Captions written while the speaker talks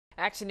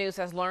Action News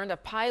has learned a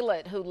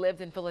pilot who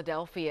lived in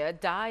Philadelphia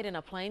died in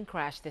a plane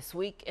crash this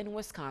week in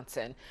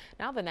Wisconsin.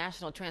 Now the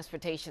National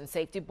Transportation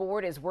Safety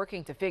Board is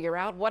working to figure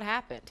out what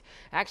happened.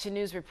 Action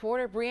News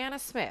reporter Brianna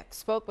Smith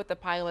spoke with the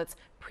pilot's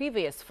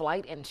previous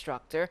flight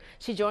instructor.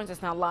 She joins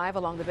us now live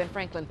along the Ben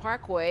Franklin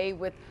Parkway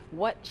with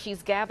what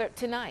she's gathered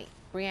tonight.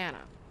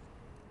 Brianna.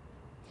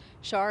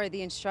 Shari,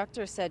 the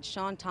instructor, said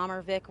Sean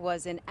Tommervik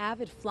was an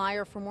avid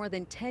flyer for more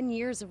than 10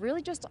 years,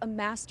 really just a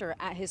master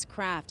at his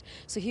craft.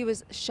 So he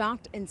was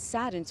shocked and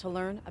saddened to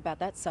learn about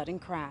that sudden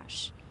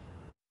crash.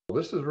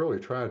 This is really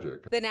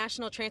tragic. The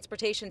National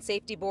Transportation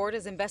Safety Board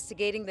is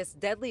investigating this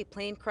deadly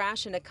plane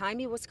crash in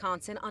Nekimi,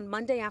 Wisconsin on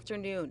Monday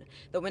afternoon.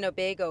 The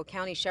Winnebago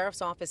County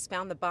Sheriff's Office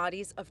found the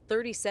bodies of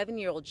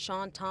 37-year-old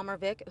Sean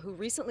Tommervik, who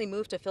recently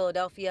moved to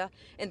Philadelphia,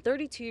 and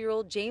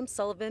 32-year-old James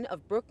Sullivan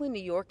of Brooklyn,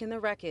 New York, in the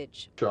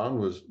wreckage. Sean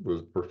was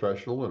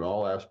professional in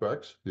all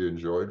aspects. He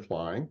enjoyed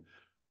flying.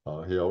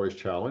 He always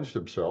challenged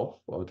himself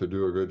to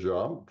do a good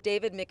job.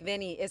 David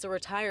McVinnie is a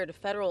retired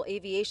Federal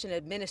Aviation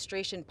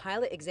Administration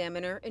pilot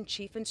examiner and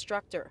chief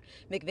instructor.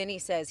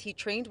 McVinnie says he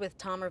trained with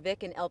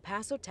Tommervik in El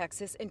Paso,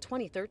 Texas in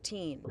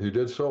 2013. He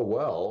did so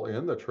well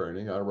in the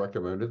training, I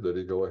recommended that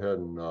he go ahead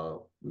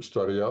and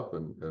study up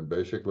and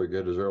basically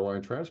get his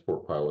airline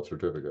transport pilot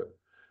certificate,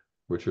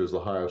 which is the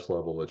highest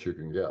level that you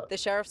can get. The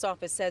Sheriff's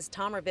Office says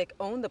Tommervik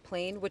owned the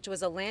plane, which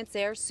was a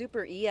Lancair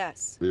Super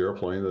ES. The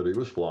airplane that he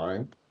was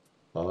flying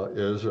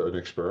is an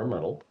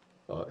experimental.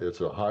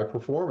 It's a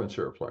high-performance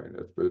airplane.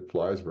 It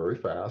flies very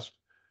fast,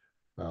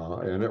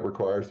 and it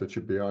requires that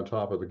you be on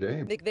top of the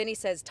game. McVinnie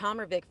says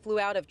Tommervik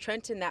flew out of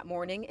Trenton that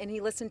morning, and he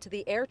listened to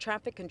the air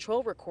traffic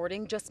control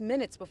recording just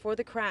minutes before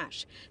the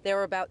crash. They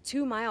were about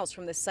 2 miles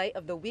from the site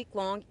of the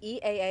week-long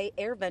EAA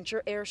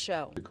AirVenture Air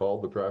Show. He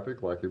called the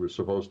traffic like he was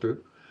supposed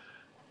to,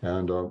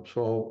 and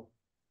so,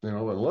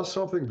 unless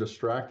something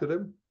distracted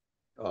him,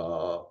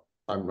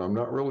 I'm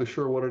not really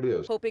sure what it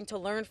is. Hoping to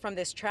learn from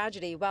this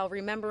tragedy while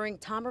remembering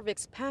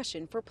Tommervik's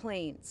passion for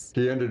planes.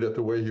 He ended it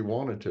the way he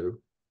wanted to,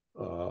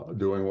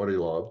 doing what he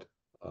loved.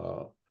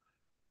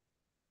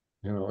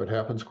 It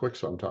happens quick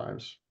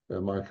sometimes,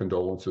 and my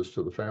condolences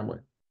to the family.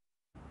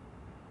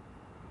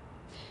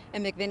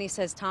 And McVinnie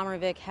says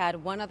Tommervik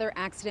had one other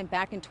accident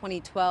back in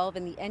 2012,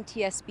 and the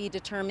NTSB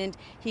determined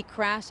he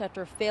crashed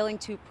after failing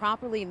to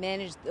properly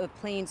manage the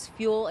plane's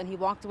fuel, and he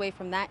walked away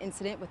from that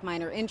incident with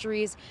minor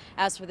injuries.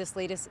 As for this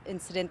latest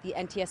incident, the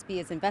NTSB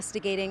is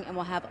investigating and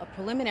will have a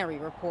preliminary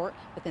report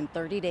within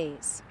 30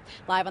 days.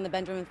 Live on the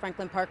Benjamin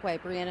Franklin Parkway,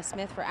 Brianna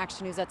Smith for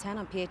Action News at 10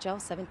 on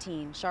PHL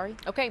 17. Shari?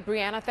 Okay,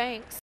 Brianna,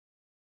 thanks.